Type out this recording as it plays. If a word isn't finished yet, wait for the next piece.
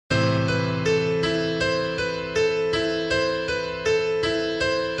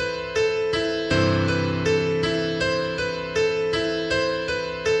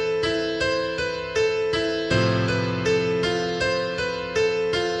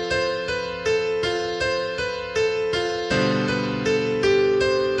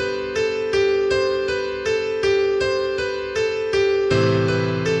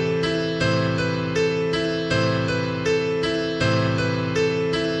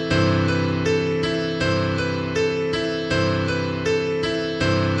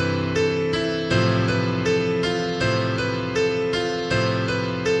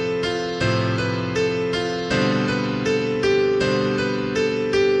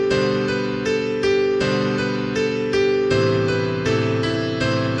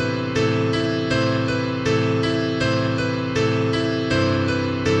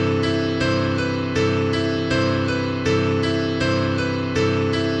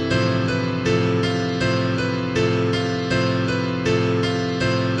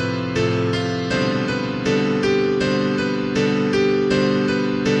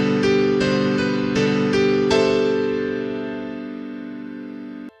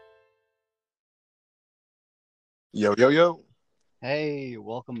Yo, yo, yo, Hey,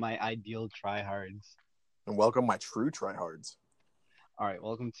 welcome my ideal tryhards. and welcome my true tryhards. All right,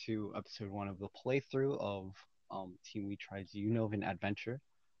 welcome to episode one of the playthrough of Team We Tried Unova Adventure.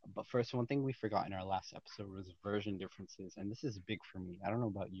 But first, one thing we forgot in our last episode was version differences, and this is big for me. I don't know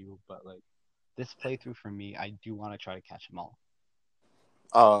about you, but like this playthrough for me, I do want to try to catch them all.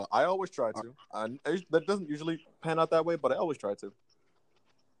 I always try Uh, to. That doesn't usually pan out that way, but I always try to.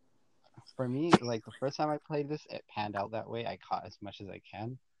 For me, like the first time I played this, it panned out that way. I caught as much as I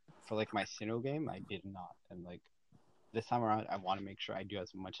can. For like my Sinnoh game, I did not, and like this time around, I want to make sure I do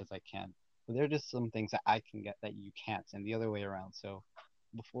as much as I can. But there are just some things that I can get that you can't, and the other way around. So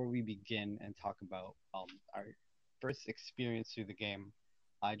before we begin and talk about our first experience through the game,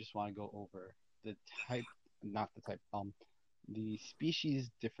 I just want to go over the type, not the type, the species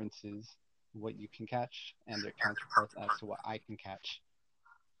differences, what you can catch, and their counterparts as to what I can catch.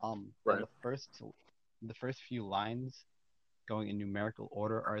 And Right. the first few lines going in numerical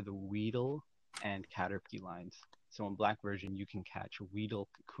order are the Weedle and Caterpie lines. So in black version, you can catch Weedle,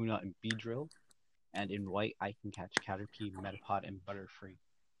 Kakuna, and Beedrill, and in white, I can catch Caterpie, Metapod, and Butterfree.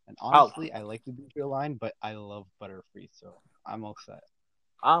 And I'll, honestly, I like the Beedrill line, but I love Butterfree, so I'm all set.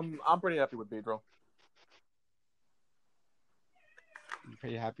 I'm pretty happy with Beedrill. I'm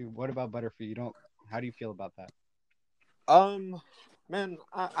pretty happy. What about Butterfree? You don't. How do you feel about that? Um, man,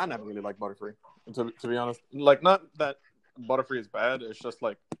 I never really liked Butterfree. To be honest, like not that Butterfree is bad. It's just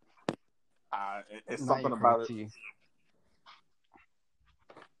like it's Not something your cup about of it. tea.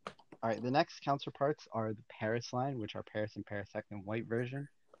 All right, the next counterparts are the Paris line, which are Paris and Parasect in white version,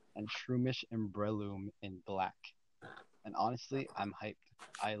 and Shroomish and Breloom in black. And honestly, I'm hyped.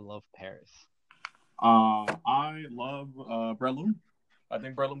 I love Paris. I love Breloom. I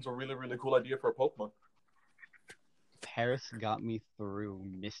think Breloom's a really, really cool idea for a Pokemon. Paris got me through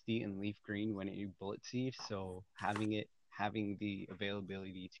Misty and Leaf Green when it used Bullet Seed, so having the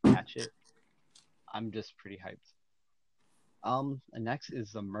availability to catch it, I'm just pretty hyped. And next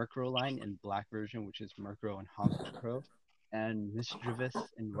is the Murkrow line in black version, which is Murkrow and Honchkrow, and Misdreavus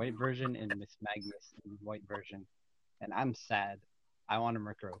in white version and Miss Magnus in white version. And I'm sad. I want a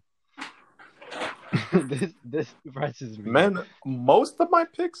Murkrow. this depresses me. Man, most of my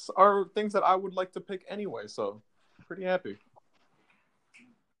picks are things that I would like to pick anyway, so pretty happy.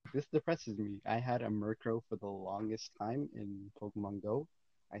 This depresses me. I had a Murkrow for the longest time in Pokemon Go.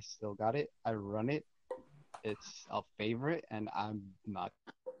 I still got it. I run it. It's a favorite, and I'm not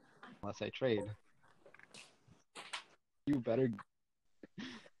unless I trade. You better.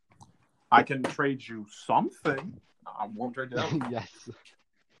 I can trade you something. I won't trade you that. Yes.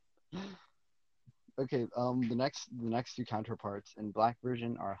 Okay. The next two counterparts in black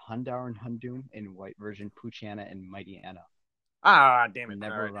version are Hundour and Hundoom. In white version, Poochyena and Mighty Anna. Ah, damn it! All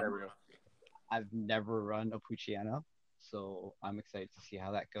Never right, there run. we go. I've never run a Poochyena, so I'm excited to see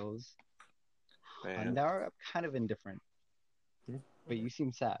how that goes. Man. Hundour, I'm kind of indifferent, but you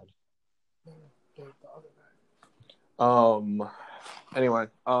seem sad. Um. Anyway,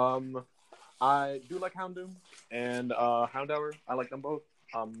 I do like Houndoom and Houndour. I like them both.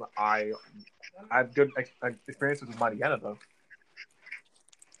 I have good experiences with Mariana though.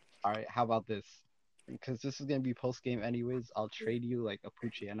 All right, how about this? Because this is gonna be post game anyways. I'll trade you like a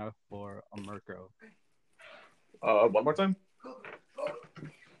Poochyena for a Murkrow. One more time.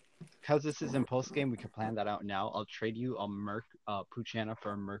 Because this is in post game, we can plan that out now. I'll trade you a Poochyena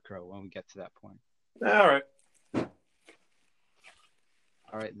for a Murkrow when we get to that point. All right.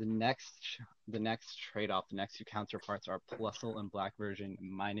 All right, the next trade off, the next two counterparts are Plusle in black version,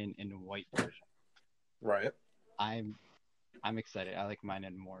 Minun in white version. Right. I'm I'm excited. I like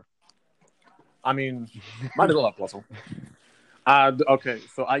Minun more. I mean, might as well have Plusle. Okay,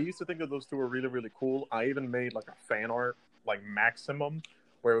 so I used to think that those two were really, really cool. I even made like a fan art, like maximum,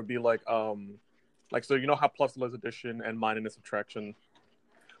 where it would be like so you know how Plusle is addition and Minun is subtraction.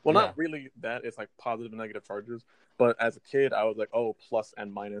 Well, Yeah, not really that. It's like positive and negative charges. But as a kid, I was like, oh, plus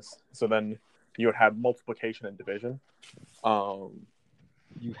and minus. So then you would have multiplication and division. Um,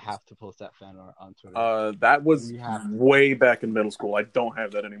 you have to post that fan art on Twitter. that was We have to. way back in middle school. I don't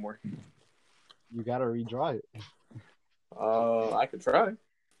have that anymore. You gotta redraw it. I could try.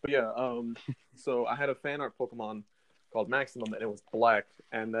 But yeah, so I had a fan art Pokemon called Maximum, and it was black.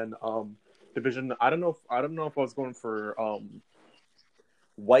 And then division. I don't know if I was going for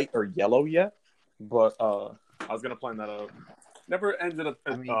white or yellow yet, but I was gonna plan that out. Never ended up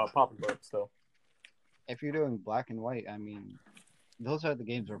I mean, popping, but still. if you're doing black and white, I mean, those are the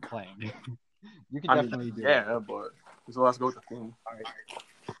games we're playing. You can I mean, definitely do it. yeah, but so let's go with the theme. All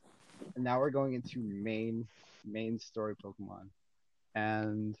right. And now we're going into main story Pokemon.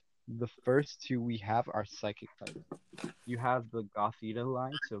 And The first two we have are psychic types. You have the Gothita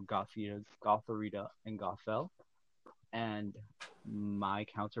line, so Gothita, Gotharita, and Gothel, and my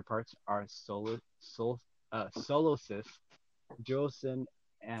counterparts are Solosis, Josin,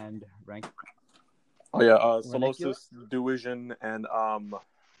 and Oh yeah, Ranunculus. Solosis, Duision, and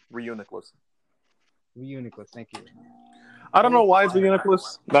Reuniclus. Reuniclus, thank you. I don't know Solosis why it's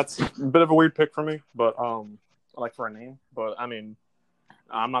Reuniclus. That's a bit of a weird pick for me, but like for a name. But I mean,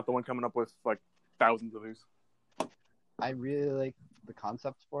 I'm not the one coming up with like thousands of these. I really like the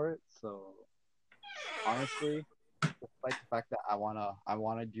concept for it, so honestly, despite the fact that I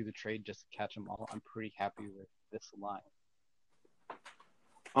wanna do the trade just to catch them all, I'm pretty happy with this line.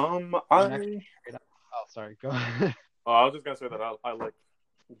 The next I trade, oh sorry, go ahead. I was just gonna say that I like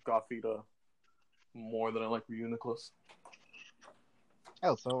Gothita more than I like Reuniclus.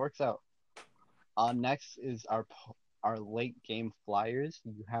 Oh, so it works out. Next is our late game flyers.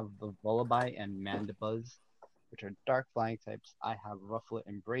 You have the Lullaby and Mandibuzz, which are dark flying types. I have Rufflet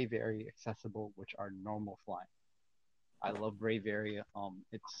and Braviary accessible, which are normal flying. I love Braviary.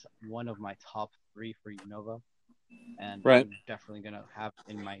 It's one of my top three for Unova, and Right. I'm definitely gonna have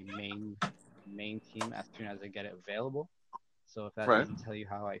it in my main team as soon as I get it available. So if that Right. doesn't tell you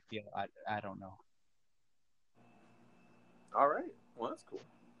how I feel, I don't know. All right. Well, that's cool.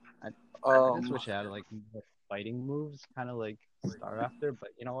 I just wish it had like more fighting moves, kind of like Star After, but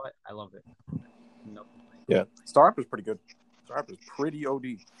you know what? I love it. No complaint. Yeah, Starap is pretty good. Starap is pretty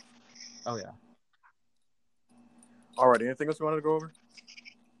OD. Oh yeah. All right. Anything else you wanted to go over?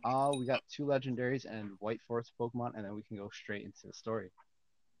 We got two legendaries and White Forest Pokemon, and then we can go straight into the story.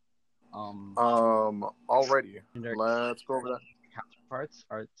 Alrighty. Legendary Let's go over that. counterparts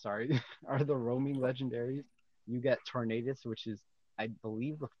are the roaming legendaries. You get Tornadus, which is I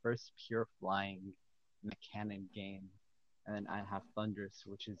believe the first pure flying in the canon game, and then I have Thundurus,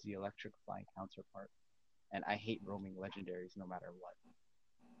 which is the electric flying counterpart. And I hate roaming legendaries no matter what.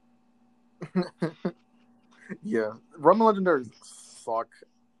 Yeah, Roman legendaries suck.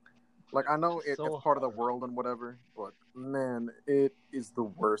 Like I know it's So part of the world and whatever, but man, it is the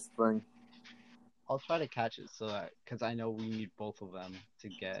worst thing. I'll try to catch it so that because I know we need both of them to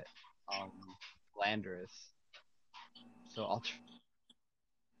get um Landorus. So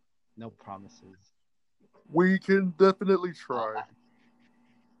no promises. We can definitely Uh, try.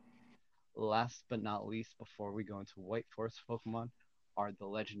 last but not least, before we go into White Forest Pokemon, are the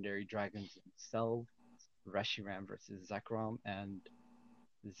legendary dragons themselves, Reshiram versus Zekrom, and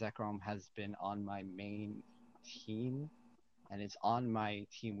Zekrom has been on my main team, and it's on my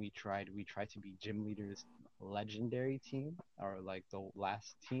team. We tried to be gym leaders legendary team, or like the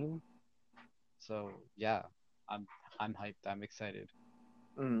last team. So yeah, I'm I'm hyped. I'm excited.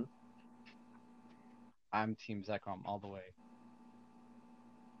 Mm. I'm Team Zekrom all the way.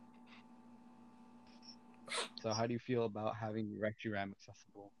 So how do you feel about having Reshiram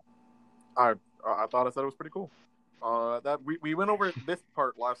accessible? I thought I said it was pretty cool. That we went over this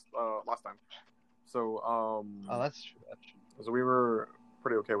part last time, so Oh, that's true. That's true. so we were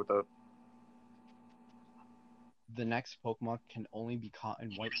pretty okay with that. The next Pokemon can only be caught in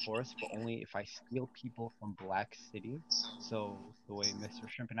White Forest, but only if I steal people from Black City. So the way Mr.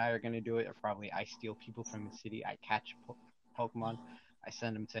 Shrimp and I are gonna do it, or probably I steal people from the city, I catch Pokemon, I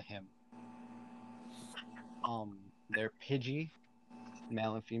send them to him. They're Pidgey,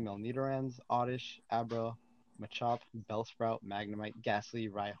 male and female Nidorans, Oddish, Abra, Machop, Bellsprout, Magnemite, Ghastly,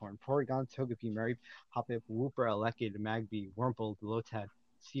 Rhyhorn, Porygon, Togepi, Mareep, Hoppip, Wooper, Elekid, Magby, Wurmple, Lotad,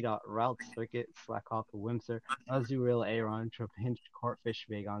 Seedot, Route, Circuit, Slackhawk, Whimsir, Azurill, Aeron, Trapinch, Corphish,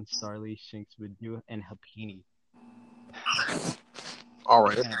 Vagon, Starly, Shinx, Budew, and Happiny. All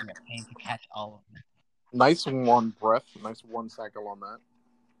It's right, gonna be a pain to catch all of them. nice one breath, nice one cycle on that.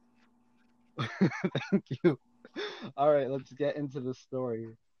 Thank you. All right, let's get into the story.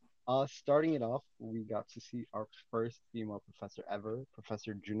 Starting it off, we got to see our first female professor ever,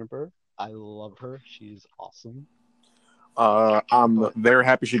 Professor Juniper. I love her. She's awesome. I'm But very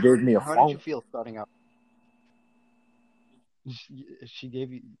happy she gave me a how did you phone. feel starting out? She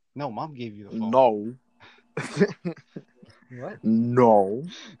gave you no, mom gave you the phone. No. What? No.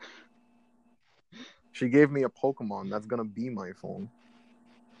 She gave me a Pokemon. That's gonna be my phone.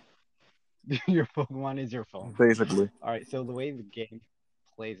 Your Pokemon is your phone. Basically. All right, so the way the game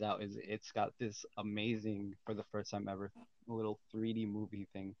plays out is it's got this amazing, for the first time ever, little 3D movie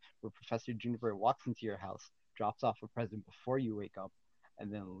thing where Professor Juniper walks into your house, drops off a present before you wake up,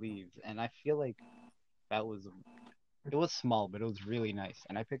 and then leaves. And I feel like that was it was small, but it was really nice.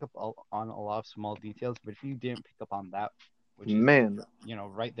 And I pick up on a lot of small details, but if you didn't pick up on that, which is Man,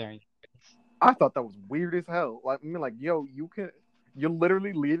 right there in your face, I thought that was weird as hell. Like, I mean, like, yo, you can. you're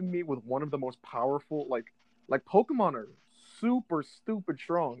literally leaving me with one of the most powerful, like Pokemon are super stupid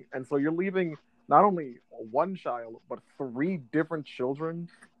strong, and so you're leaving not only one child but three different children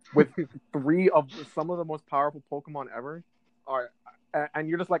with three of some of the most powerful Pokemon ever. All right, and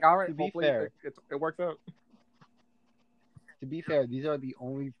you're just like, all right, To be hopefully fair, it works out. these are the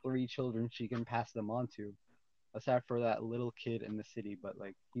only three children she can pass them on to, aside for that little kid in the city. But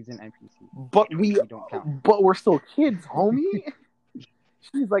like, he's an NPC. But We don't count. but we're still kids, homie.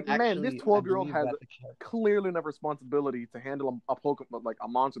 She's like, man, this Actually, I 12-year-old believe has that the character. clearly enough responsibility to handle a Pokemon, like a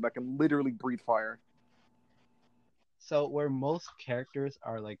monster that can literally breathe fire. So where most characters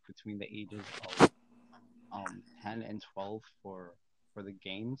are like between the ages of 10 and 12 for the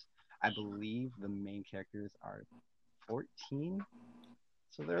games, I believe the main characters are 14.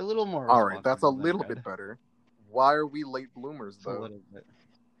 So they're a little more All right, that's a responsible than little bit Red. better. Why are we late bloomers, It's a though? little bit.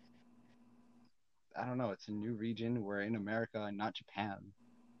 I don't know. It's a new region. We're in America and not Japan.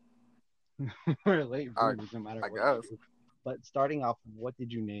 We're late I, bloomers no matter I what you guess. do. But starting off, what did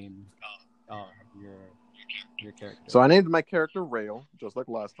you name uh, your character? So I named my character Rail, just like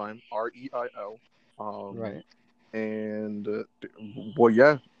last time, Reil. Right. And well,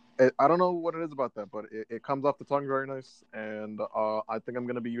 yeah, I don't know what it is about that, but it comes off the tongue very nice, and I think I'm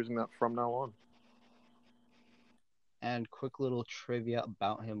gonna be using that from now on. And quick little trivia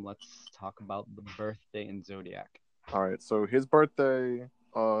about him. Let's talk about the birthday and zodiac. All right, so his birthday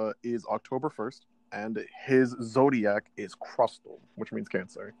is October 1st, and his zodiac is Crustal, which means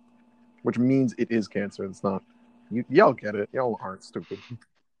Cancer, which means it is Cancer. It's not. Y'all get it. Y'all aren't stupid.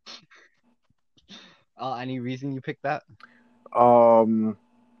 Any reason you picked that? Um,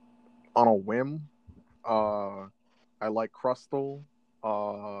 on a whim, I like Crustal.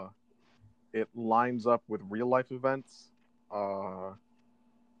 Uh, it lines up with real life events. Uh,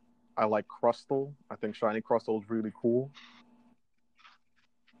 I like Crustal. I think Shiny Crustal is really cool.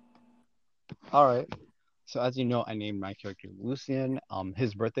 All right. So as you know, I named my character Lucian.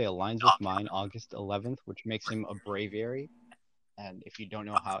 His birthday aligns with mine, August 11th, which makes him a Braviary. And if you don't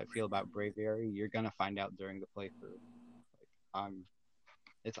know how I feel about Braviary, you're gonna find out during the playthrough.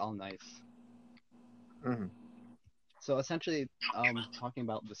 It's all nice. Mm-hmm. So essentially, talking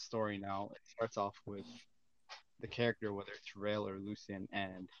about the story now, it starts off with the character, whether it's Rail or Lucian,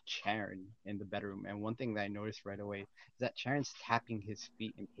 and Charon in the bedroom. And one thing that I noticed right away is that Charon's tapping his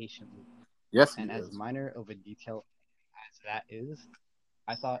feet impatiently. Yes, he And as is. minor of a detail as that is,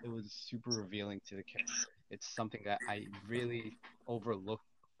 I thought it was super revealing to the character. It's something that I really overlooked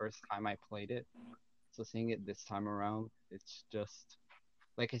the first time I played it. So seeing it this time around, it's just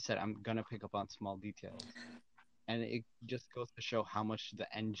like I said, I'm gonna pick up on small details. And it just goes to show how much the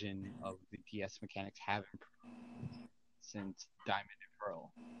engine of the DS mechanics have improved since Diamond and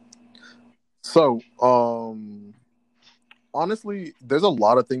Pearl. So, honestly, there's a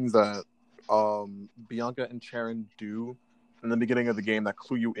lot of things that Bianca and Charon do in the beginning of the game that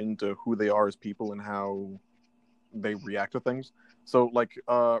clue you into who they are as people and how they react to things. So, like,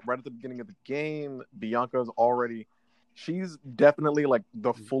 right at the beginning of the game, Bianca's already, she's definitely like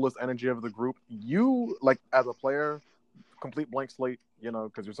the fullest energy of the group. You, like, as a player, complete blank slate,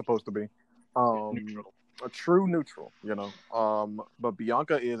 because you're supposed to be. Neutral. A true neutral, but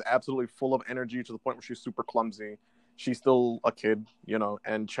Bianca is absolutely full of energy to the point where she's super clumsy. She's still a kid,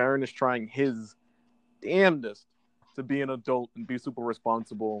 and Charon is trying his damnedest to be an adult and be super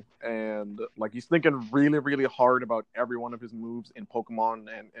responsible. And like he's thinking really, really hard about every one of his moves in Pokemon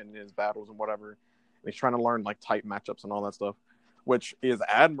and his battles and whatever. And he's trying to learn like type matchups and all that stuff, which is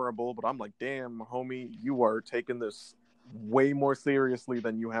admirable. But I'm like, damn, homie, you are taking this way more seriously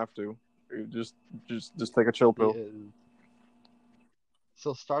than you have to. Just take a chill pill.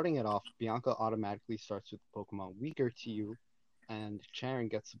 So starting it off, Bianca automatically starts with Pokemon weaker to you, and Charon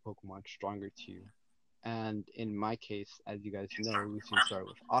gets the Pokemon stronger to you. And in my case, as you guys know, Lucian started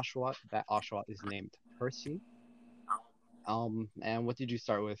with Oshawott. That Oshawott is named Percy. And what did you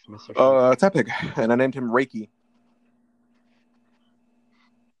start with, Mr. Sharp? Tepig, and I named him Reiki.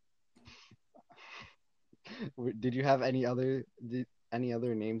 Did you have any other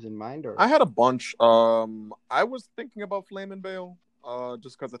names in mind, or? I had a bunch. I was thinking about Flame and Veil,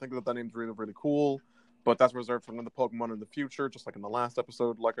 just because I think that name's really, really cool. But that's reserved for another Pokemon in the future, just like in the last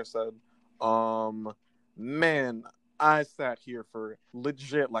episode, like I said. Man, I sat here for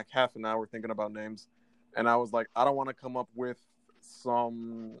legit like half an hour thinking about names, and I was like, I don't want to come up with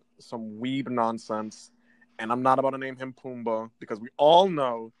some weeb nonsense, and I'm not about to name him Pumbaa because we all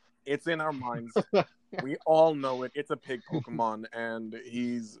know it's in our minds. We all know it. It's a pig Pokemon, and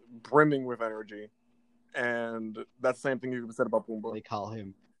he's brimming with energy. And that's the same thing you said about Pumbaa. They call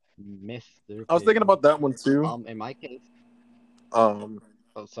him Mr. I was thinking about that one too. In my case, Um,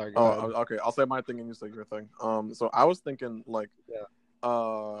 Oh, sorry. Go oh, ahead. okay. I'll say my thing and you say your thing. So I was thinking Yeah.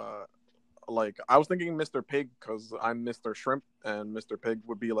 uh, I was thinking Mr. Pig because I'm Mr. Shrimp, and Mr. Pig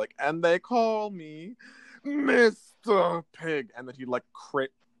would be like, and they call me Mr. Pig, and then he'd like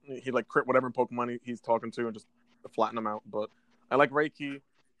crit whatever Pokemon he's talking to and just flatten them out. But I like Reiki.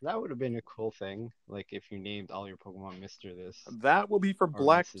 That would have been a cool thing, like if you named all your Pokemon Mister this That will be for or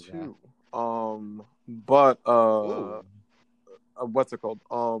Black Mrs. that. too. But Ooh. what's it called?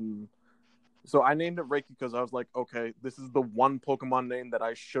 So I named it Reiki because I was like, okay, this is the one Pokemon name that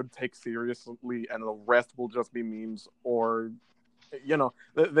I should take seriously, and the rest will just be memes or,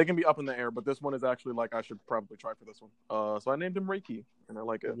 they can be up in the air. But this one is actually like I should probably try for this one. So I named him Reiki, and I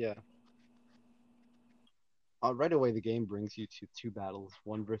like it. Yeah. Right away, the game brings you to two battles: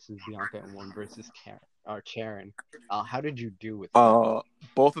 one versus Bianca and one versus Charon. How did you do with them? Uh,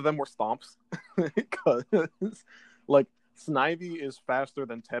 Both of them were stomps because like Snivy is faster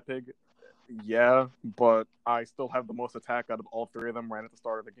than Tepig. Yeah, but I still have the most attack out of all three of them right at the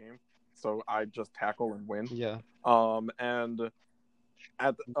start of the game. So I just tackle and win. Yeah.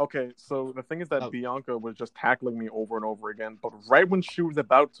 And okay, so the thing is that Oh, Bianca was just tackling me over and over again, but right when she was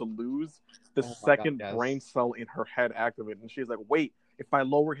about to lose, the oh my God, second brain yes. cell in her head activated, and she's like, "Wait, if I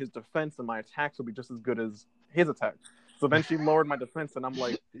lower his defense, then my attacks will be just as good as his attack." So then she lowered my defense, and I'm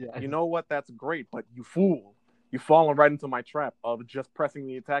like, Yeah. "You know what? That's great, but you fool, you've fallen right into my trap of just pressing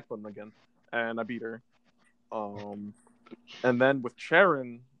the attack button again." And I beat her. Um, and then with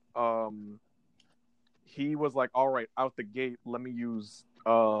Charon, um, he was like, "All right, out the gate, let me use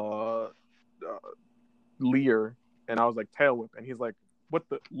Leer," and I was like, "Tail whip," and he's like, "What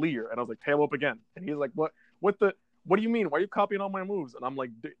the Leer?" And I was like, "Tail whip again," and he's like, "What? What the? What do you mean? Why are you copying all my moves?" And I'm like,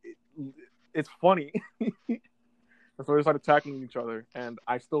 "It's funny." And so we started attacking each other, and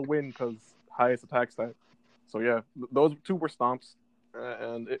I still win because highest attack stat. So yeah, those two were stomps,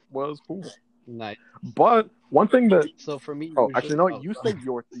 and it was cool. Nice. But one thing that So for me, oh, actually usually, no, oh, you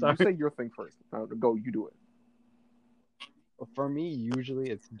sorry. say your thing first. Go, you do it. For me,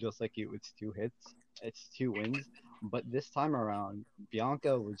 usually it's just like you. It's two hits. It's two wins. But this time around,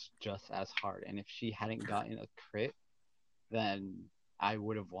 Bianca was just as hard. And if she hadn't gotten a crit, then I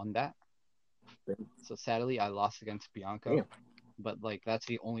would have won that. So sadly, I lost against Bianca. Damn, But like that's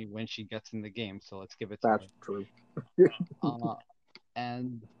the only win she gets in the game. So let's give it to that's her. true. Uh,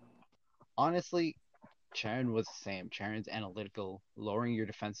 and honestly, Charon was the same. Charon's analytical. Lowering your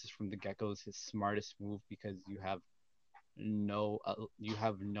defenses from the get-go is his smartest move because you have no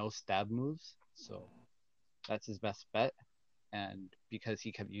stab moves. So that's his best bet. And because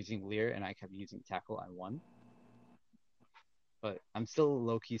he kept using Leer and I kept using Tackle, I won. But I'm still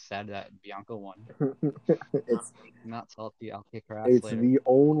low key sad that Bianca won. it's Not salty. I'll kick her ass it's later. the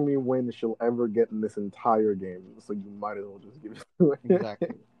only win she'll ever get in this entire game, so you might as well just give it to her.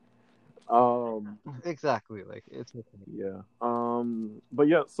 Exactly. um, Exactly. Like it's okay. yeah. But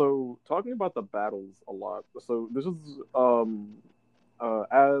yeah. So talking about the battles a lot. So this is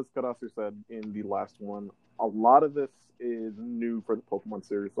as Karasu said in the last one, a lot of this is new for the Pokemon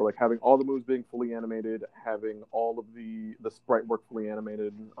series. So like having all the moves being fully animated, having all of the sprite work fully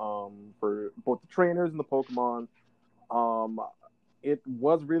animated, for both the trainers and the Pokemon. Um, it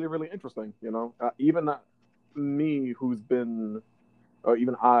was really really interesting. Even me, who's been, or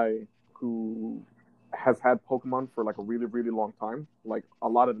even I, who has had Pokemon for like a really really long time, like a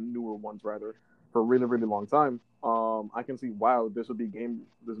lot of the newer ones rather, for a really really long time. I can see, wow, this would be game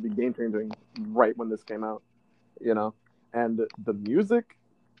changing right when this came out, you know, and the music,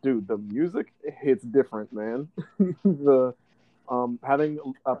 dude, the music hits different, man. the Having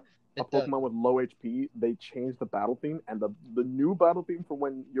a It does. Pokemon with low HP, they changed the battle theme, and the new battle theme for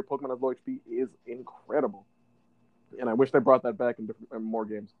when your Pokemon has low HP is incredible. And I wish they brought that back in more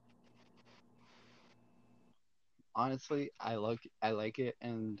games. Honestly, I like it,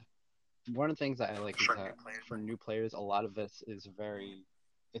 and one of the things that I like is that for new players, a lot of this is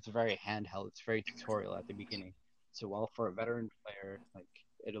it's very handheld. It's very tutorial at the beginning. So while for a veteran player, like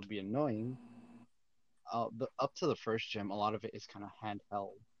it'll be annoying, up to the first gym, a lot of it is kind of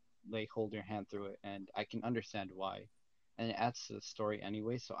handheld. They hold your hand through it, and I can understand why. And it adds to the story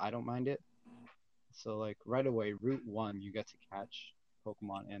anyway, so I don't mind it. So like right away, Route One, you get to catch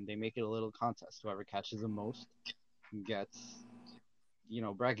Pokemon, and they make it a little contest. Whoever catches the most gets,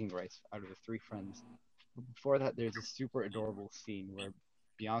 bragging rights out of the three friends. But before that, there's a super adorable scene where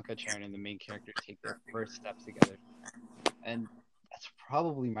Bianca, Charon, and the main character take their first steps together, and that's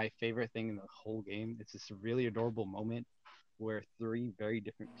probably my favorite thing in the whole game. It's this really adorable moment where three very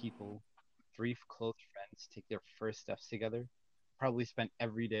different people, three close friends, take their first steps together. Probably spent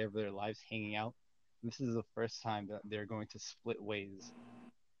every day of their lives hanging out, This is the first time that they're going to split ways.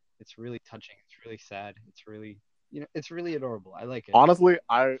 It's really touching. It's really sad. It's really, it's really adorable. I like it. Honestly,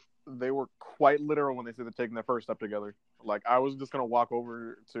 they were quite literal when they said they're taking their first step together. Like I was just gonna walk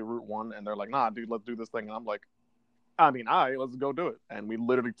over to Route One, and they're like, "Nah, dude, let's do this thing." And I'm like, "I mean, let's go do it." And we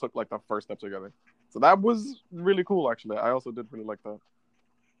literally took like the first step together. So that was really cool, actually. I also did really like that.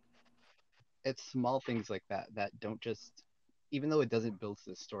 It's small things like that that don't just, even though it doesn't build to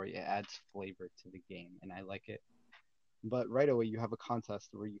the story, it adds flavor to the game, and I like it. But right away, you have a contest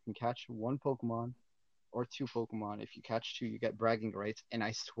where you can catch one Pokemon or two Pokemon. If you catch two, you get bragging rights. And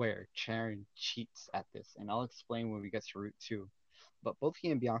I swear, Charon cheats at this, and I'll explain when we get to Route 2. But both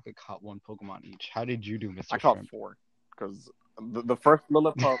he and Bianca caught one Pokemon each. How did you do, I Mr. caught Shrimp? four because the first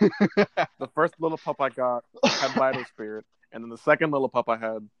Lillipup, the first Lillipup I got had Vital Spirit, and then the second Lillipup I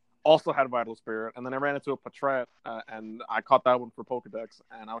had also had Vital Spirit, and then I ran into a Patrat, and I caught that one for Pokedex,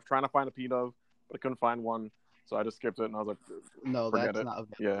 and I was trying to find a Pidove, but I couldn't find one, so I just skipped it, and I was like, No, forget that's it. not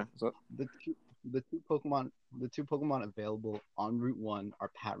available. Yeah. So The two, the two Pokemon available on Route 1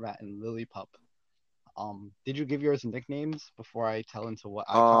 are Patrat and Lillipup. Did you give yours nicknames before I tell into what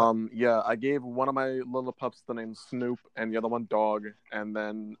I caught? Yeah, I gave one of my Lillipups the name Snoop, and the other one Dog, and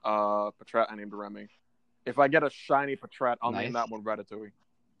then Patrat I named Remy. If I get a shiny Patrat, I'll name Nice, that one Ratatouille.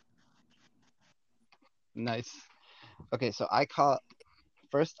 nice. Okay, so I caught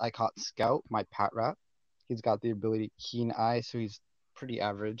Scout, my Patrat. He's got the ability Keen Eye, so he's pretty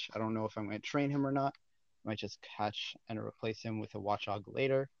average. I don't know if I'm going to train him or not. I might just catch and replace him with a Watchog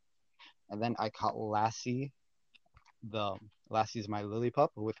later. And then I caught Lassie. The Lassie's my Lillipup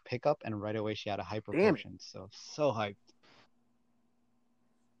with pickup, and right away she had a Hyper Damn it. Potion. So hyped.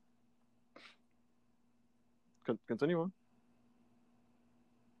 Continue on.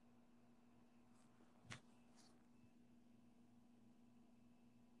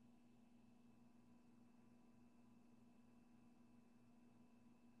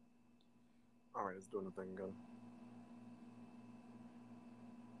 All right, it's doing the thing again.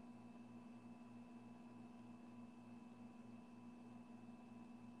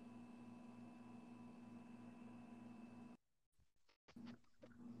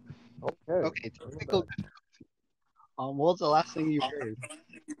 Okay. Okay, technical. What was the last thing you heard?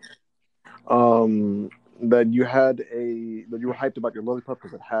 Um, that you were hyped about your Lillipup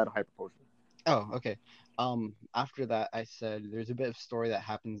because it had Hyper Potion. Oh, okay. After that, I said there's a bit of story that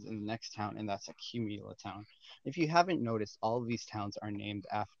happens in the next town, and that's Accumula Town. If you haven't noticed, all of these towns are named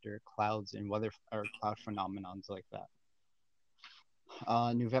after clouds and weather or cloud phenomenons like that.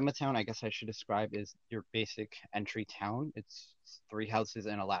 Nuvema Town, I guess I should describe is your basic entry town. It's three houses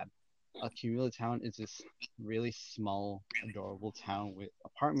and a lab. Accumula Town is this really small, adorable town with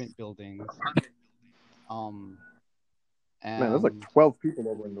apartment buildings. Um, Man, there's like and 12 people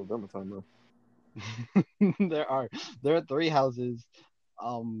over in November time though. there are there are three houses.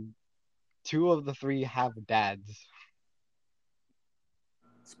 Um, two of the three have dads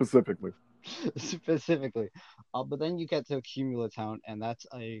Specifically. specifically. But then you get to Accumula Town, and that's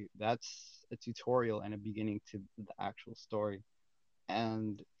a tutorial and a beginning to the actual story.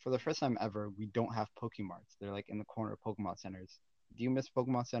 And for the first time ever, we don't have Pokemarts. They're like in the corner of Pokemon centers. Do you miss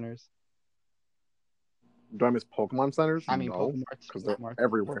Pokemon centers? Do I miss Pokemon centers? I mean, No, Pokemarts, because they're Pokemarts,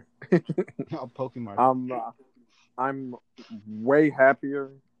 everywhere. oh, Pokemarts. um, I'm way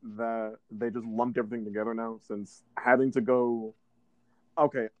happier that they just lumped everything together now since having to go.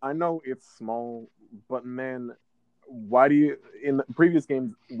 Okay, I know it's small, but man, why do you in the previous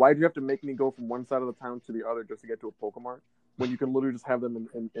games? Why do you have to make me go from one side of the town to the other just to get to a Pokemart when you can literally just have them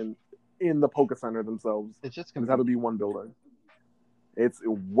in the Poke Center themselves? It's just And just have to convenient. be one building. It's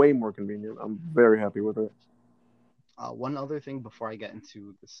way more convenient. I'm very happy with it. One other thing before I get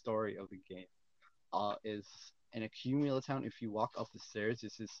into the story of the game, is in Accumula Town. If you walk up the stairs,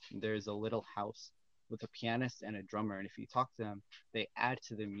 there's a little house with a pianist and a drummer, and if you talk to them, they add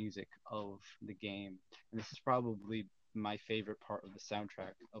to the music of the game. And this is probably my favorite part of the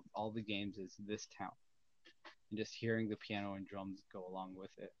soundtrack of all the games is this town, and just hearing the piano and drums go along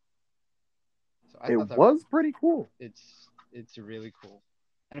with it. So I It thought that was was pretty cool. it's really cool,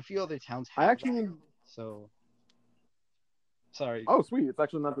 and a few other towns I have that. actually So sorry, Oh, sweet! It's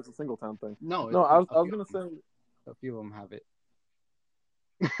actually not just a single town thing. no, No, a I was few gonna of them, say a few of them have it.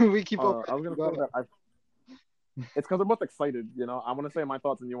 We keep over. I was gonna Go say ahead. that I. It's because I'm both excited. You know, I want to say my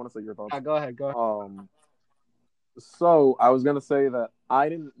thoughts and you want to say your thoughts. Go ahead. Go ahead. So I was gonna say that I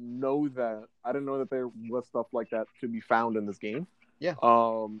didn't know that there was stuff like that to be found in this game. Yeah.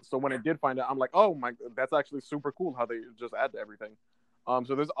 So when I did find it, I'm like, oh my, that's actually super cool how they just add to everything.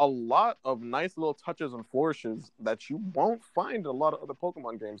 So there's a lot of nice little touches and flourishes that you won't find in a lot of other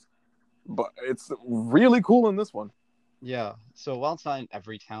Pokemon games. but it's really cool in this one. Yeah. So while it's not in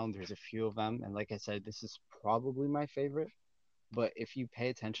every town, there's a few of them, and like I said, this is probably my favorite. But if you pay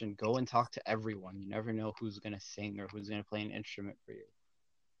attention, go and talk to everyone. You never know who's gonna sing or who's gonna play an instrument for you.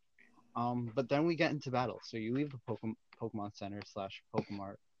 But then we get into battle. So you leave the Pokemon Center slash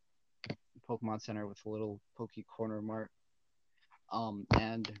Pokemon Center with a little Poke Corner Mart.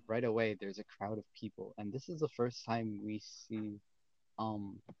 And right away there's a crowd of people, and this is the first time we see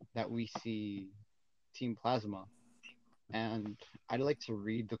um that we see Team Plasma. And I'd like to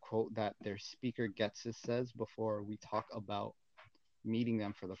read the quote that their speaker Getsis says before we talk about meeting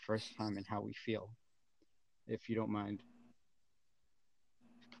them for the first time and how we feel, if you don't mind.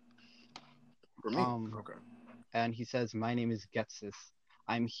 For me, Um, okay. and he says, "My name is Getsis.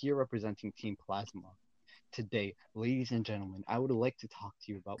 I'm here representing Team Plasma. Today, ladies and gentlemen, I would like to talk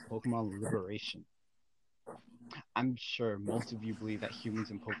to you about Pokemon Liberation. I'm sure most of you believe that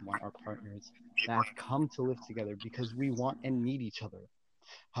humans and Pokemon are partners that have come to live together because we want and need each other.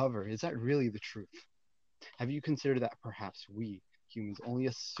 However, is that really the truth? Have you considered that perhaps we, humans, only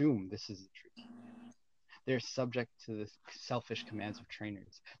assume this is the truth? They're subject to the selfish commands of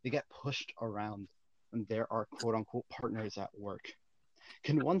trainers. They get pushed around, and there are quote unquote partners at work.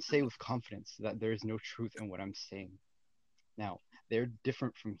 Can one say with confidence that there is no truth in what I'm saying? Now, they're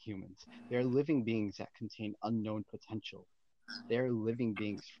different from humans. They are living beings that contain unknown potential. They are living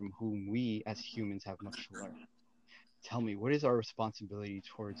beings from whom we as humans have much to learn. Tell me, what is our responsibility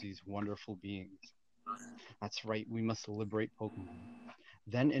towards these wonderful beings? That's right, we must liberate Pokemon.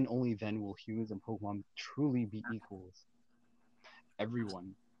 Then and only then will humans and Pokemon truly be equals.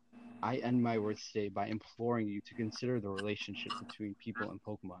 Everyone, I end my words today by imploring you to consider the relationship between people and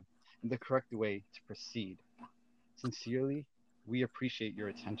Pokemon and the correct way to proceed. Sincerely, we appreciate your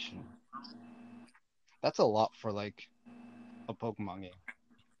attention." That's a lot for like a Pokemon game.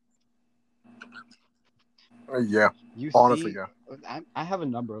 Yeah, You honestly, see, yeah. I have a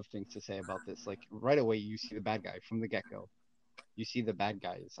number of things to say about this. Like right away, you see the bad guy from the get go. You see the bad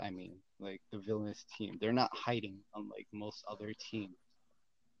guys. I mean, like the villainous team. They're not hiding, unlike most other teams.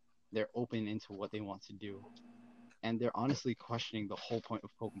 They're open into what they want to do, and they're honestly questioning the whole point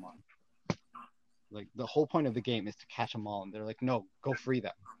of Pokemon. Like the whole point of the game is to catch them all, and they're like, "No, go free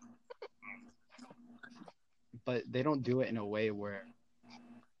them." But they don't do it in a way where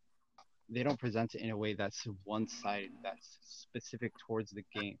they don't present it in a way that's one-sided, that's specific towards the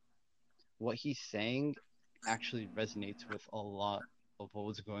game. What he's saying actually resonates with a lot of what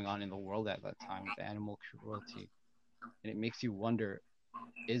was going on in the world at that time with animal cruelty. And it makes you wonder,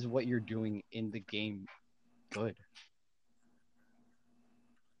 is what you're doing in the game good?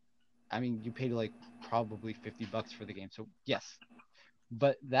 I mean, you paid like probably $50 for the game. So, yes.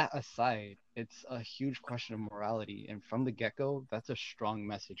 But that aside, it's a huge question of morality. And from the get go, that's a strong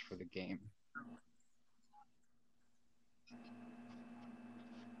message for the game.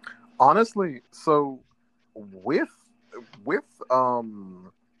 Honestly, so with with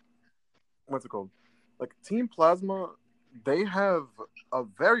what's it called? Like Team Plasma, they have a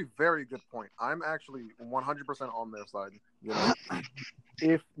very very good point. I'm actually 100% on their side. You know,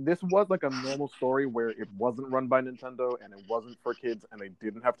 if this was like a normal story where it wasn't run by Nintendo and it wasn't for kids and they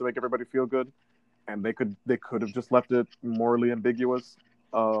didn't have to make everybody feel good and they could have just left it morally ambiguous,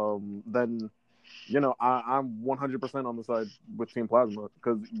 then I'm 100% on the side with Team Plasma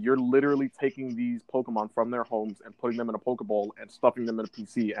because you're literally taking these Pokemon from their homes and putting them in a Pokeball and stuffing them in a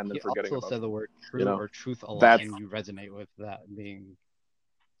PC and then He forgetting also about said them. the word You true know, or truth a lot, that's and you resonate with that being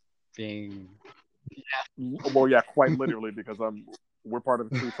well, yeah, quite literally because we're part of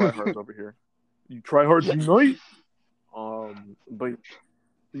the true tryhards over here. You tryhards unite. But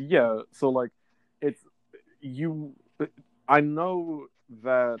yeah, so like it's you. I know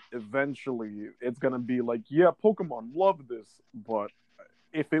that eventually it's gonna be like, yeah, Pokemon love this, but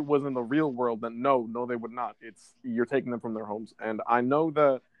if it was in the real world, then no, they would not. It's you're taking them from their homes, and I know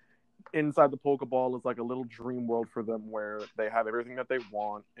that inside the Pokeball is like a little dream world for them where they have everything that they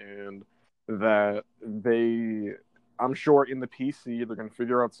want, and that I'm sure in the PC they're gonna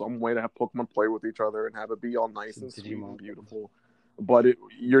figure out some way to have Pokemon play with each other and have it be all nice and sweet and Digimon. beautiful. But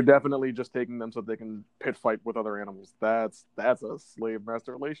you're definitely just taking them so they can pit fight with other animals. That's a slave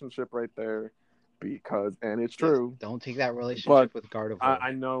master relationship right there, because and it's Yes, true. don't take that But relationship with Gardevoir.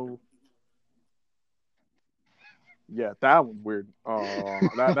 I know, yeah, that one's weird.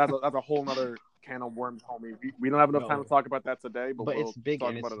 That's a whole nother can of worms, homie. We don't have enough time No, to talk about that today, but but it's we'll big talk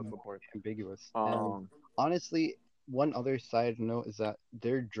and about it's it at some more point. ambiguous. And Um, honestly, one other side note is that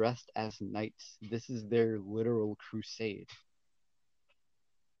they're dressed as knights. This is their literal crusade.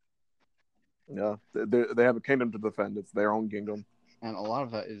 yeah, they have a kingdom to defend. It's their own kingdom. And a lot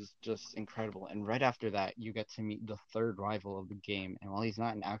of that is just incredible. And right after that, you get to meet the third rival of the game. And while he's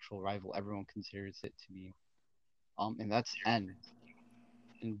not an actual rival, everyone considers it to be. And that's N.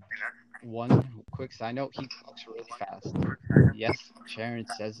 And one quick side note, he talks really fast. Yes, Sharon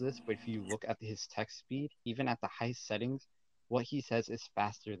says this, but if you look at his text speed, even at the highest settings, what he says is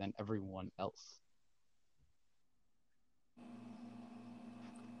faster than everyone else.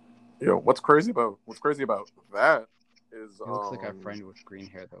 Yo, what's crazy about that is He looks like our friend with green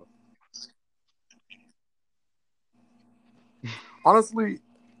hair, though. honestly,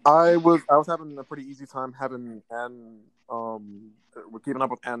 I was having a pretty easy time having N. We're keeping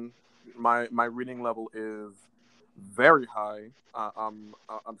up with N. My reading level is very high. I'm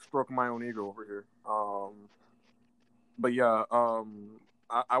stroking my own ego over here. But yeah,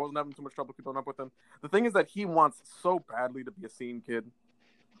 I wasn't having too much trouble keeping up with him. The thing is that he wants so badly to be a scene kid.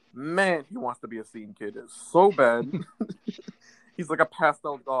 Man, he wants to be a scene kid. It's so bad. He's like a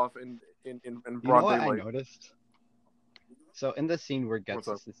pastel off in You know broad what I daylight. noticed? So in the scene where What's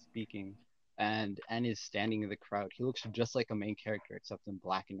up? Getsus is speaking and N is standing in the crowd, he looks just like a main character except in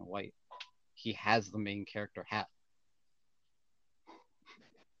black and white. He has the main character hat.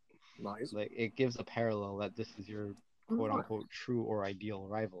 Nice. Like it gives a parallel that this is your quote unquote true or ideal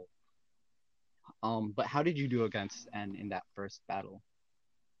rival. But how did you do against N in that first battle?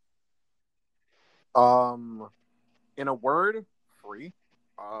 Um, in a word, free.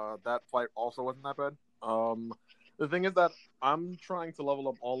 That fight also wasn't that bad. The thing is that I'm trying to level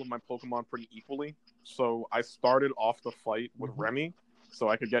up all of my Pokemon pretty equally. So I started off the fight with Mm-hmm. Remy, so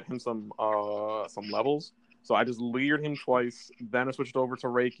I could get him some levels. So I just leered him twice, then I switched over to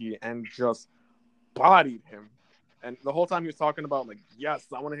Reiki and just bodied him. And the whole time he was talking about like, yes,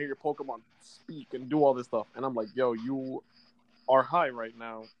 I want to hear your Pokemon speak and do all this stuff. And I'm like, yo, you are high right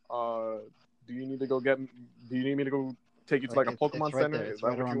now. Do you need to go get? Do you need me to go take you to Like like a it's Pokemon right Center? there. Is It's that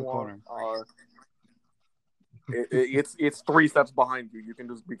right what around you the want? corner. It's 3 steps behind you.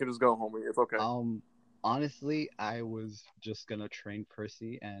 We can just go home. It's okay. Um, Honestly, I was just gonna train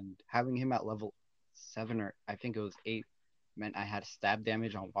Percy, and having him at level 7 or I think it was 8 meant I had stab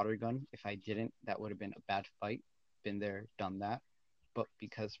damage on water gun. If I didn't, that would have been a bad fight. Been there, done that. But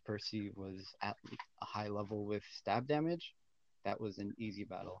because Percy was at a high level with stab damage, that was an easy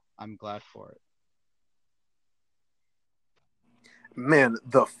battle. I'm glad for it. Man,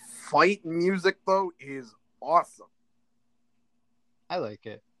 the fight music though is awesome. I like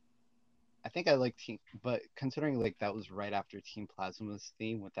it. I think I like Team, but considering like that was right after Team Plasma's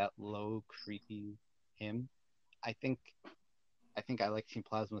theme with that low, creepy hymn, I think I like Team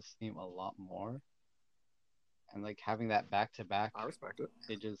Plasma's theme a lot more. And like having that back to back, I respect it.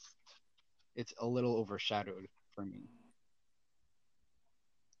 it just it's a little overshadowed for me.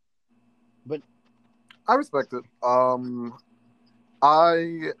 But I respect it.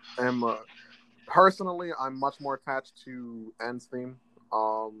 I am personally, I'm much more attached to End's theme.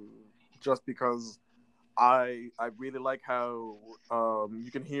 Um, just because I really like how you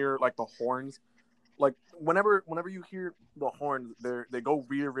can hear like the horns. Like whenever you hear the horns, they go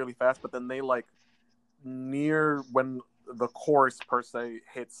really fast, but then they like near when the chorus per se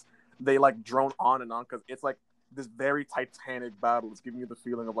hits, they like drone on and on because it's like this very titanic battle. It's giving you the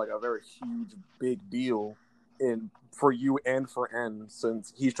feeling of like a very huge, big deal in for you and for N,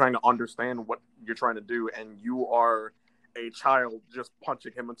 since he's trying to understand what you're trying to do, and you are a child just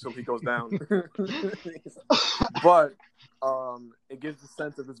punching him until he goes down. But it gives a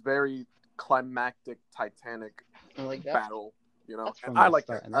sense of this very climactic, titanic and like battle, you know, that's and from I the like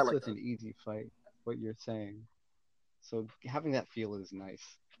start, that. and I that's like with that. an easy fight. What you're saying, so having that feel is nice.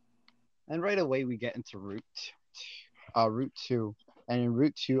 And right away we get into Route Two, and in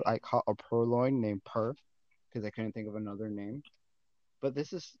Route Two I caught a Purloin named Purr because I couldn't think of another name. But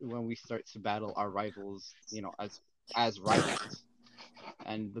this is when we start to battle our rivals, as rivals.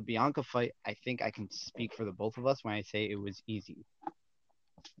 And the Bianca fight, I think I can speak for the both of us when I say it was easy.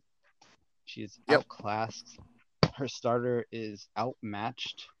 She is Yep. outclassed. Her starter is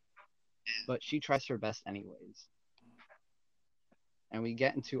outmatched, but she tries her best anyways. And we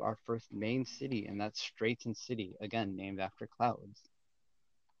get into our first main city, and that's Straighten City, again named after clouds.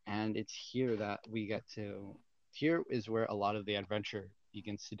 And it's here that we get to. Here is where a lot of the adventure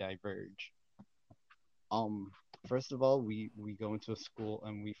begins to diverge. Um, First of all, we go into a school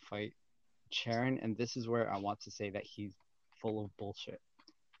and we fight Charon, and this is where I want to say that he's full of bullshit.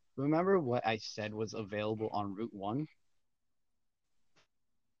 Remember what I said was available on Route One?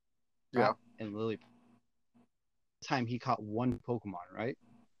 Yeah. And Lily. This time he caught one Pokemon, right?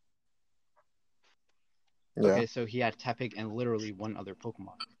 Yeah. Okay, so he had Tepig and literally one other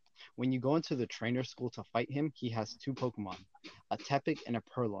Pokemon. When you go into the trainer school to fight him, he has two Pokemon, a Tepic and a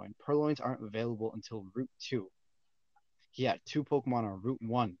Purloin. Purloins aren't available until Route 2. He had two Pokemon on Route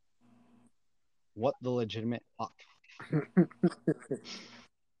 1. What the legitimate fuck?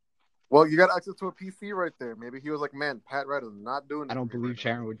 Well, you got access to a PC right there. Maybe he was like, man, Pat Rat is not doing I it for don't me believe right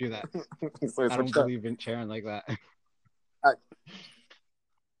Sharon would do that. now. So I don't believe in Sharon like that.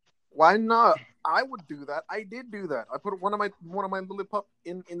 Why not? I would do that. I did do that. I put one of my Lillipup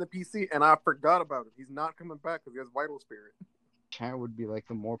in the PC, and I forgot about it. He's not coming back because he has Vital Spirit. Sharon would be like,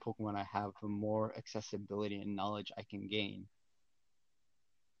 the more Pokemon I have, the more accessibility and knowledge I can gain.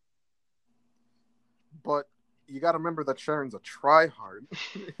 But you got to remember that Sharon's a tryhard.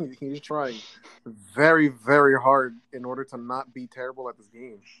 He's trying very, very hard in order to not be terrible at this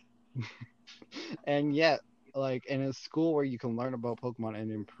game. And yet, like in a school where you can learn about Pokemon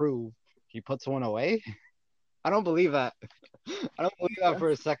and improve, he puts one away. I don't believe that. I don't believe that for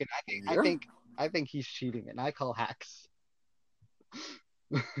a second. I think he's cheating, and I call hacks.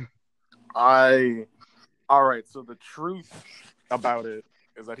 All right. So the truth about it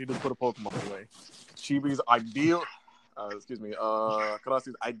is that he did put a Pokemon away. Chibi's ideal,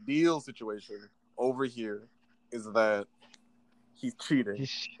 Karasi's ideal situation over here is that he's cheating. He's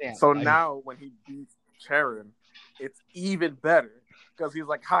cheating. So now when he beats Charon, it's even better because he's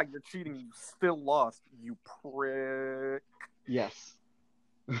like, "Ha, you're cheating. You still lost, you prick." Yes.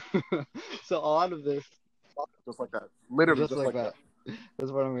 So a lot of this, Just like that. Literally, just like that.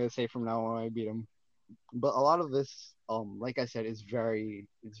 That's what I'm gonna say from now on when I beat him. But a lot of this, like I said, it's very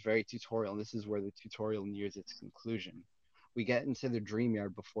tutorial, and this is where the tutorial nears its conclusion. We get into the dream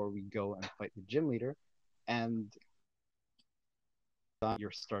yard before we go and fight the gym leader, and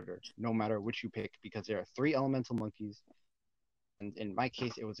your starter, no matter which you pick, because there are three elemental monkeys. And in my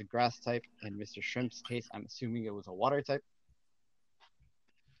case, it was a grass type. In Mr. Shrimp's case, I'm assuming it was a water type.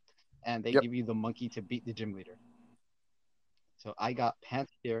 And they give you the monkey to beat the gym leader. So I got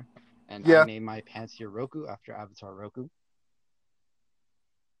Pansear, and I named my Pansear Roku after Avatar Roku.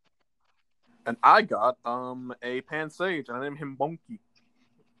 And I got a Pansage, and I named him Monkey.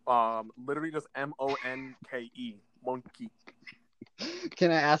 Literally just Monke, Monkey. Can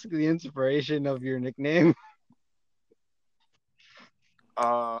I ask the inspiration of your nickname?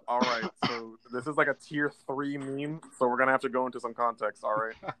 All right. So this is like a tier 3 meme, so we're gonna have to go into some context. All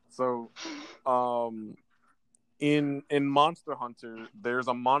right. So, in Monster Hunter, there's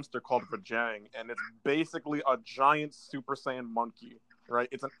a monster called Rajang, and it's basically a giant Super Saiyan monkey. Right?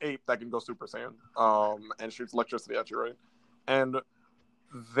 It's an ape that can go Super Saiyan, and shoots electricity at you. Right? And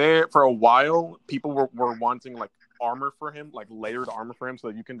there, for a while, people were wanting like armor for him, like layered armor for him, so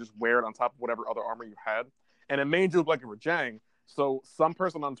that you can just wear it on top of whatever other armor you had, and it made you look like a Rajang. So some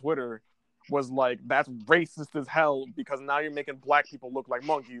person on Twitter was like, "That's racist as hell because now you're making black people look like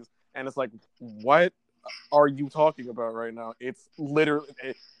monkeys." And it's like, what are you talking about right now? It's literally,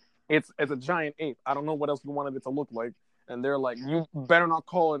 it's a giant ape. I don't know what else you wanted it to look like. And they're like, you better not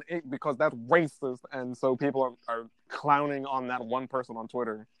call it an ape because that's racist. And so people are clowning on that one person on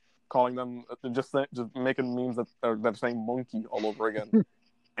Twitter, calling them just making memes that are saying monkey all over again.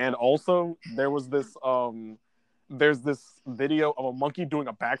 And also there was this there's this video of a monkey doing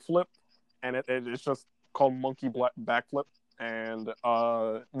a backflip, and it's just called monkey backflip. And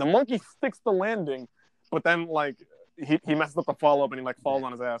the monkey sticks the landing, but then like he messes up the follow up and he like falls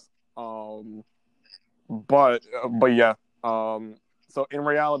on his ass. But yeah. So in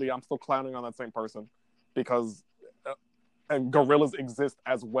reality, I'm still clowning on that same person because gorillas exist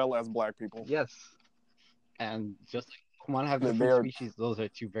as well as black people. Yes. And just like Pokemon have different species, those are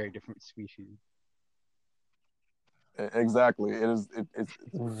two very different species. Exactly. It's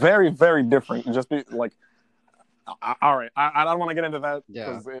very, very different. Just be like, all right. I don't want to get into that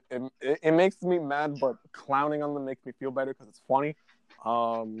because it makes me mad, but clowning on them makes me feel better because it's funny.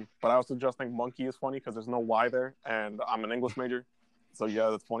 But I also just think monkey is funny because there's no Y there, and I'm an English major, so yeah,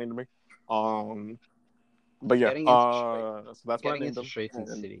 that's funny to me. But yeah, so that's getting into Straits and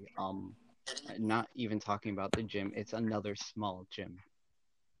City. Not even talking about the gym. It's another small gym.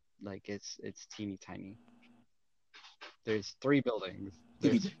 Like it's teeny tiny. There's 3 buildings.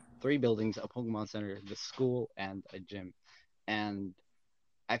 There's 3 buildings: a Pokemon Center, the school, and a gym. And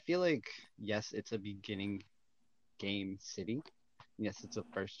I feel like yes, it's a beginning game city. Yes, it's a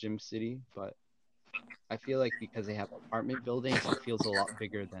first gym city, but I feel like because they have apartment buildings, it feels a lot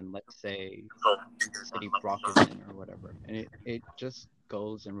bigger than, let's say, City Brockton or whatever. And it just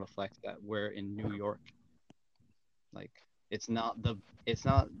goes and reflects that we're in New York. Like it's not the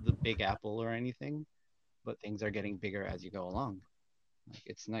Big Apple or anything, but things are getting bigger as you go along. Like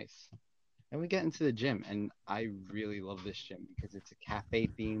it's nice. And we get into the gym, and I really love this gym because it's a cafe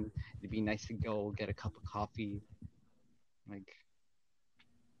theme. It'd be nice to go get a cup of coffee, like,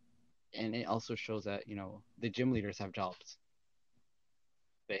 and it also shows that the gym leaders have jobs.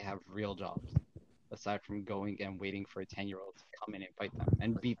 They have real jobs aside from going and waiting for a 10-year-old to come in and fight them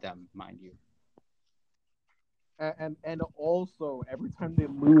and beat them, mind you. And also every time they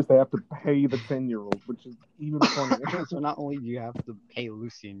lose, they have to pay the 10-year-old, which is even funnier. So not only do you have to pay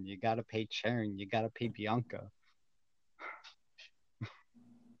Lucian, you gotta pay Sharon, you gotta pay Bianca.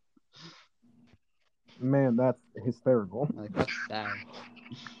 Man, that's hysterical. Like, that's sad.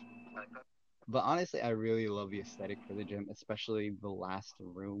 But honestly, I really love the aesthetic for the gym, especially the last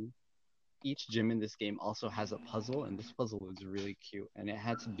room. Each gym in this game also has a puzzle, and this puzzle was really cute, and it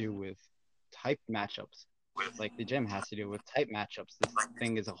had to do with type matchups. Like the gym has to do with type matchups. This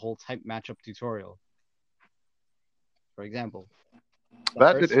thing is a whole type matchup tutorial. For example, the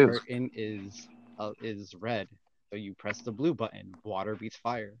That it first is. curtain is red, so you press the blue button. Water beats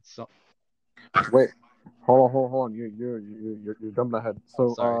fire. So Wait, hold on. You're jumping ahead.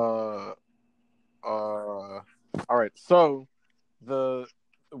 So, sorry. all right. So, the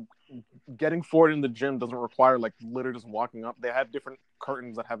getting forward in the gym doesn't require like literally just walking up. They have different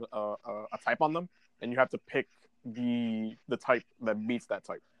curtains that have a type on them, and you have to pick the type that beats that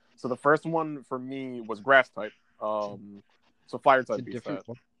type. So the first one for me was grass type. So fire type beats that,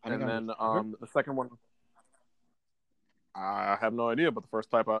 and then the second one. I have no idea, but the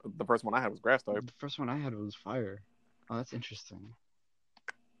first one I had was grass type. The first one I had was fire. Oh, that's interesting.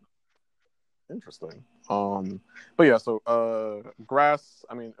 Interesting. But yeah, so grass.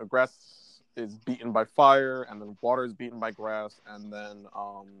 I mean, grass is beaten by fire, and then water is beaten by grass, and then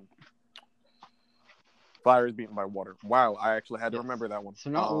fire is beaten by water. Wow, I actually had to remember that one. So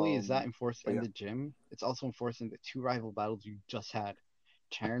not only is that enforced in yeah. the gym, it's also enforced in the two rival battles you just had.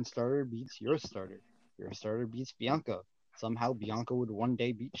 Charon's starter beats your starter. Your starter beats Bianca. Somehow Bianca would one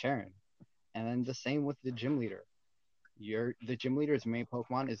day beat Charon. And then the same with the gym leader. The gym leader's main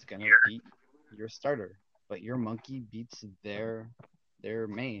Pokemon is gonna beat your starter, but your monkey beats their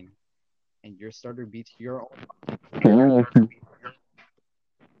main, and your starter beats your own.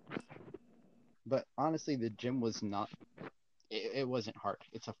 But honestly, the gym was not. It wasn't hard.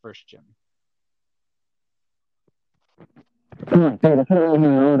 It's a first gym.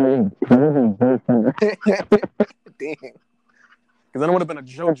 Dang. Because then it would have been a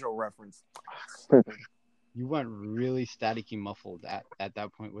JoJo reference. You went really staticky muffled at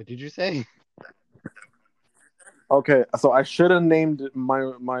that point. What did you say? Okay, so I should have named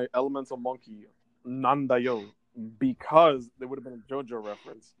my elemental monkey Nandayo because there would have been a JoJo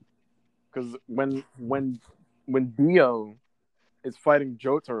reference. Because when Dio is fighting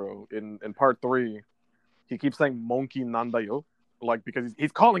Jotaro in part 3, he keeps saying monkey Nandayo, like because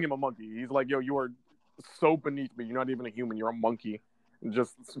he's calling him a monkey. He's like, yo, you are so beneath me. You're not even a human. You're a monkey.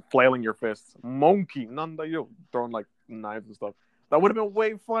 Just flailing your fists. Monkey Nandayo, throwing like knives and stuff. That would have been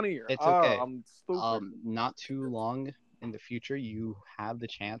way funnier. It's okay. I'm stupid. Not too long in the future, you have the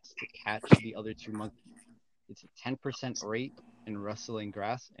chance to catch the other two monkeys. It's a 10% rate in wrestling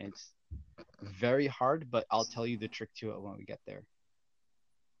grass, and it's very hard, but I'll tell you the trick to it when we get there.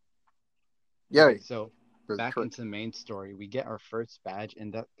 Yeah. Okay, so back into the main story, we get our first badge,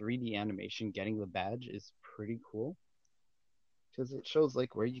 and that 3D animation, getting the badge, is pretty cool because it shows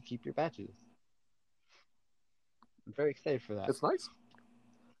like where you keep your badges. I'm very excited for that. It's nice.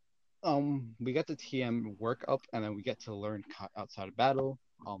 We get the TM work up, and then we get to learn cut outside of battle.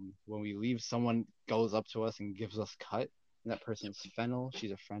 When we leave, someone goes up to us and gives us cut. And that person is Fennel.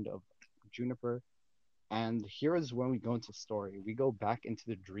 She's a friend of Juniper. And here is when we go into story. We go back into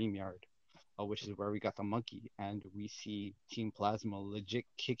the Dream Yard, which is where we got the monkey, and we see Team Plasma legit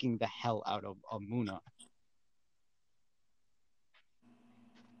kicking the hell out of Muna.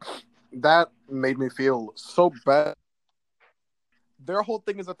 That made me feel so bad. Their whole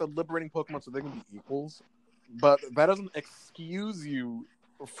thing is that they're liberating Pokemon so they can be equals, but that doesn't excuse you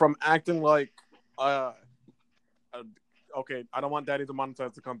from acting like, okay, I don't want Daddy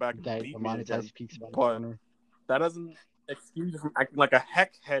Demonetize to come back and beat me again, but that doesn't excuse you from acting like a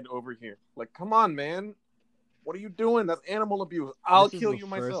heck head over here. Like, come on, man. What are you doing? That's animal abuse. I'll kill you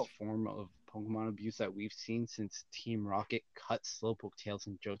myself. This is the first form of Pokemon abuse that we've seen since Team Rocket cut Slowpoke Tails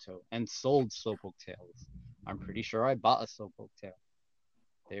in Johto and sold Slowpoke Tails. I'm pretty sure I bought a Slowpoke Tail.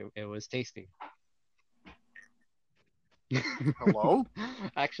 It was tasty. Hello?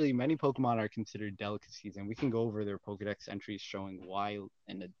 Actually, many Pokemon are considered delicacies, and we can go over their Pokedex entries showing why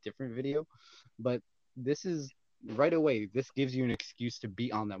in a different video. But this is right away. This gives you an excuse to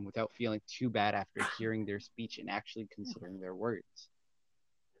beat on them without feeling too bad after hearing their speech and actually considering their words.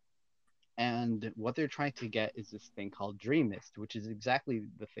 And And what they're trying to get is this thing called Dream Mist, which is exactly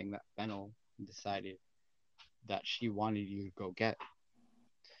the thing that Fennel decided that she wanted you to go get.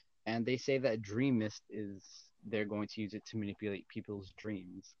 And they say that Dream Mist is they're going to use it to manipulate people's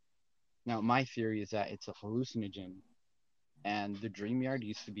dreams. Now, my theory is that it's a hallucinogen, and the Dream Yard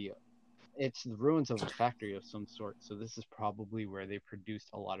used to be it's the ruins of a factory of some sort. So this is probably where they produced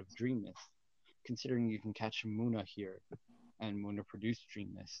a lot of Dream Mist, considering you can catch Muna here, and Muna produced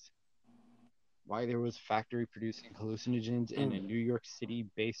Dream Mist. Why there was a factory producing hallucinogens in a New York City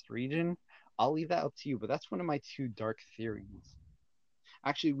based region, I'll leave that up to you, but that's one of my two dark theories.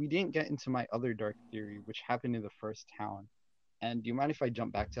 Actually, we didn't get into my other dark theory, which happened in the first town. And do you mind if I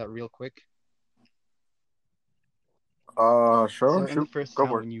jump back to that real quick? Sure, So in the shoot, first go town,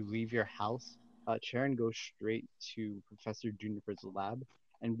 for it. when you leave your house, Charon goes straight to Professor Juniper's lab,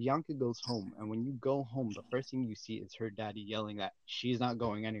 and Bianca goes home. And when you go home, the first thing you see is her daddy yelling that she's not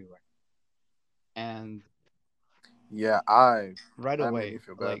going anywhere. And Yeah, right that made me away,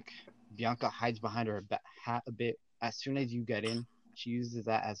 feel bad. like Bianca hides behind her hat a bit. As soon as you get in, she uses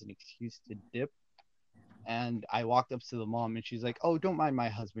that as an excuse to dip. And I walked up to the mom, and she's like, "Oh, don't mind my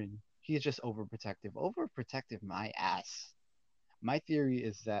husband. He's just overprotective." Overprotective, my ass. My theory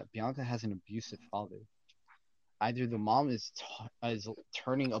is that Bianca has an abusive father. Either the mom is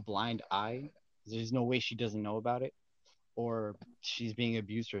turning a blind eye. There's no way she doesn't know about it, or she's being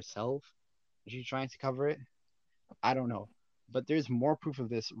abused herself. Is she trying to cover it? I don't know. But there's more proof of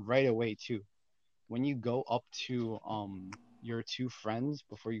this right away too. When you go up to your two friends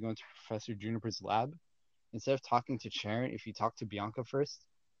before you go into Professor Juniper's lab, instead of talking to Sharon, if you talk to Bianca first,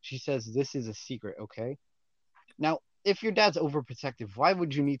 she says this is a secret, okay? Now, if your dad's overprotective, why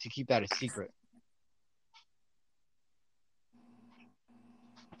would you need to keep that a secret?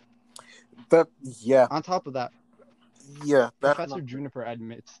 That yeah, On top of that, that's Professor not great. Juniper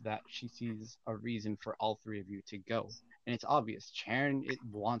admits that she sees a reason for all three of you to go. And it's obvious. Sharon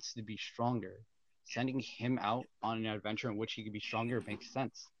wants to be stronger. Sending him out on an adventure in which he could be stronger makes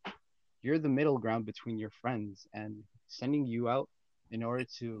sense. You're the middle ground between your friends, and sending you out in order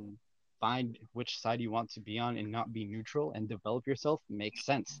to find which side you want to be on and not be neutral and develop yourself makes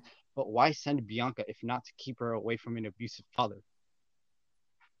sense. But why send Bianca if not to keep her away from an abusive father?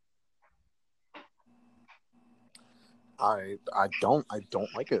 I don't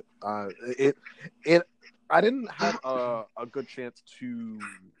like it. It I didn't have a good chance to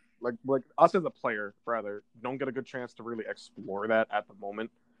like us as a player rather don't get a good chance to really explore that at the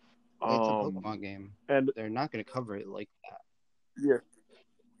moment. It's a Pokemon game. And They're not going to cover it like that. yeah,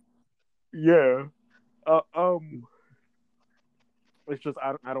 yeah. Uh, um, it's just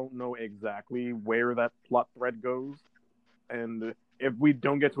I don't know exactly where that plot thread goes, and if we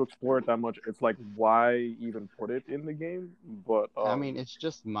don't get to explore it that much, it's like why even put it in the game? But I mean, it's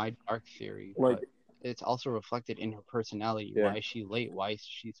just my dark theory, like but it's also reflected in her personality. yeah, Why is she late? Why is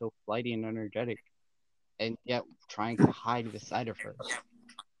she so flighty and energetic? And yet trying to hide this side of her.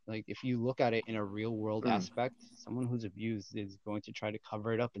 Like, if you look at it in a real world mm, aspect, someone who's abused is going to try to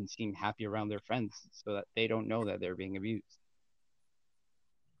cover it up and seem happy around their friends so that they don't know that they're being abused.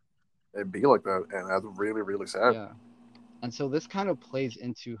 it'd be like that, and that's really really sad. Yeah. And so this kind of plays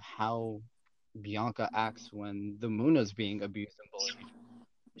into how Bianca acts when the Muna's being abused and bullied.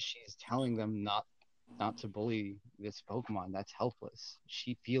 She's telling them not to bully this Pokemon that's helpless.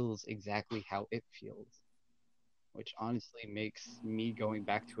 She feels exactly how it feels, which honestly makes me going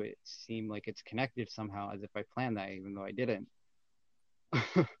back to it seem like it's connected somehow, as if I planned that, even though I didn't.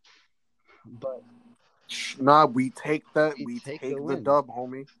 But Nah, we take that. we We take take the the win. dub,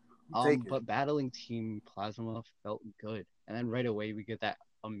 homie. We take it. But battling Team Plasma felt good, and then right away we get that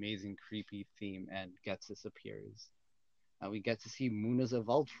amazing creepy theme, and Getsus appears. We get to see Muna's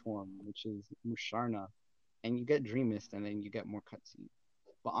evolved form, which is Musharna, and you get Dream Mist, and then you get more cutscenes.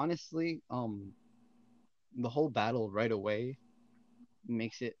 But honestly, the whole battle right away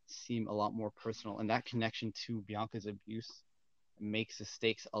makes it seem a lot more personal, and that connection to Bianca's abuse makes the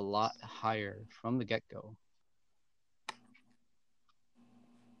stakes a lot higher from the get-go.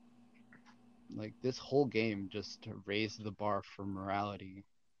 Like, this whole game just raised the bar for morality.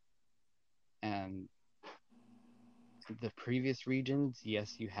 And the previous regions,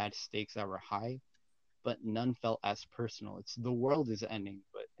 yes, you had stakes that were high, but none felt as personal. It's the world is ending,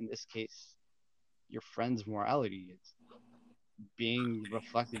 but in this case, your friend's morality is being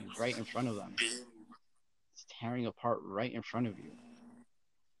reflected right in front of them. It's tearing apart right in front of you.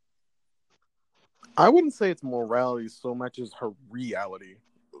 I wouldn't say it's morality so much as her reality.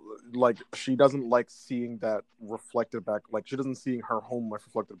 Like she doesn't like seeing that reflected back. Like she doesn't seeing her home life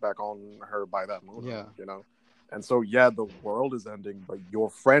reflected back on her by that moon. Yeah. You know, And so, yeah, the world is ending, but your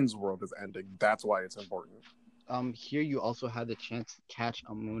friend's world is ending. That's why it's important. Here you also had the chance to catch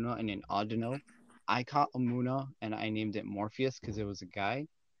Amuna and an Audino. I caught Amuna and I named it Morpheus because it was a guy.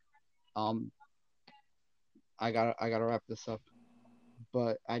 Um, I gotta wrap this up,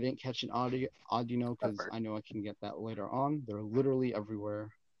 but I didn't catch an Audino That's because fair. I know I can get that later on. They're literally everywhere.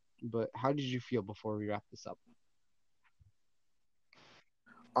 But how did you feel before we wrap this up?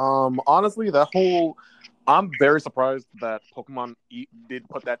 Honestly, that whole I'm very surprised that Pokemon did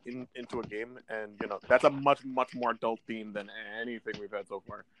put that into a game, and that's a much more adult theme than anything we've had so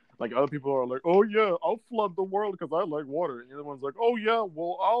far. Like other people are like, "Oh yeah, I'll flood the world because I like water," and the other one's like, "Oh yeah,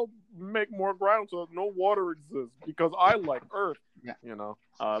 well I'll make more ground so that no water exists because I like Earth." Yeah.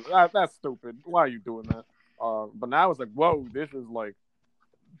 That's stupid. Why are you doing that? But now it's like, whoa, this is like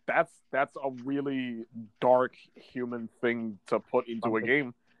that's a really dark human thing to put into a Something.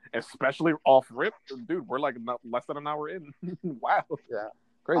 game, especially off rip. Dude, we're like less than an hour in. Wow, Yeah.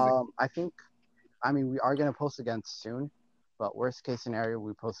 crazy. I mean, we are gonna post again soon, but worst case scenario,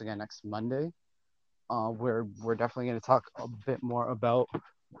 we post again next Monday. We're definitely gonna talk a bit more about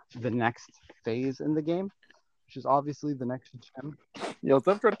the next phase in the game, which is obviously the next gem. Yeah,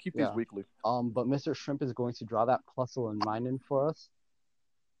 let's try to keep these Yeah. weekly. But Mr. Shrimp is going to draw that Plusle and Minun for us.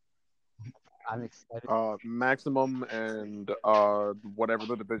 I'm excited. Maximum and whatever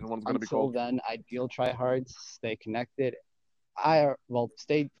the division one's going to be Until called. then, ideal tryhards, stay connected.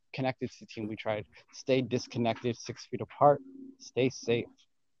 Stay connected to the team we tried. Stay disconnected, 6 feet apart. Stay safe.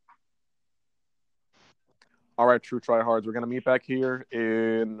 All right, true tryhards. We're gonna meet back here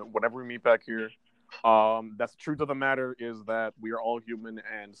in whenever we meet back here. That's the truth of the matter is that we are all human,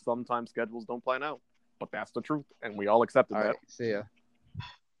 and sometimes schedules don't plan out. But that's the truth, and we all accepted All that. right, see ya.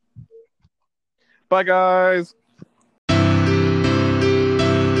 Bye, guys.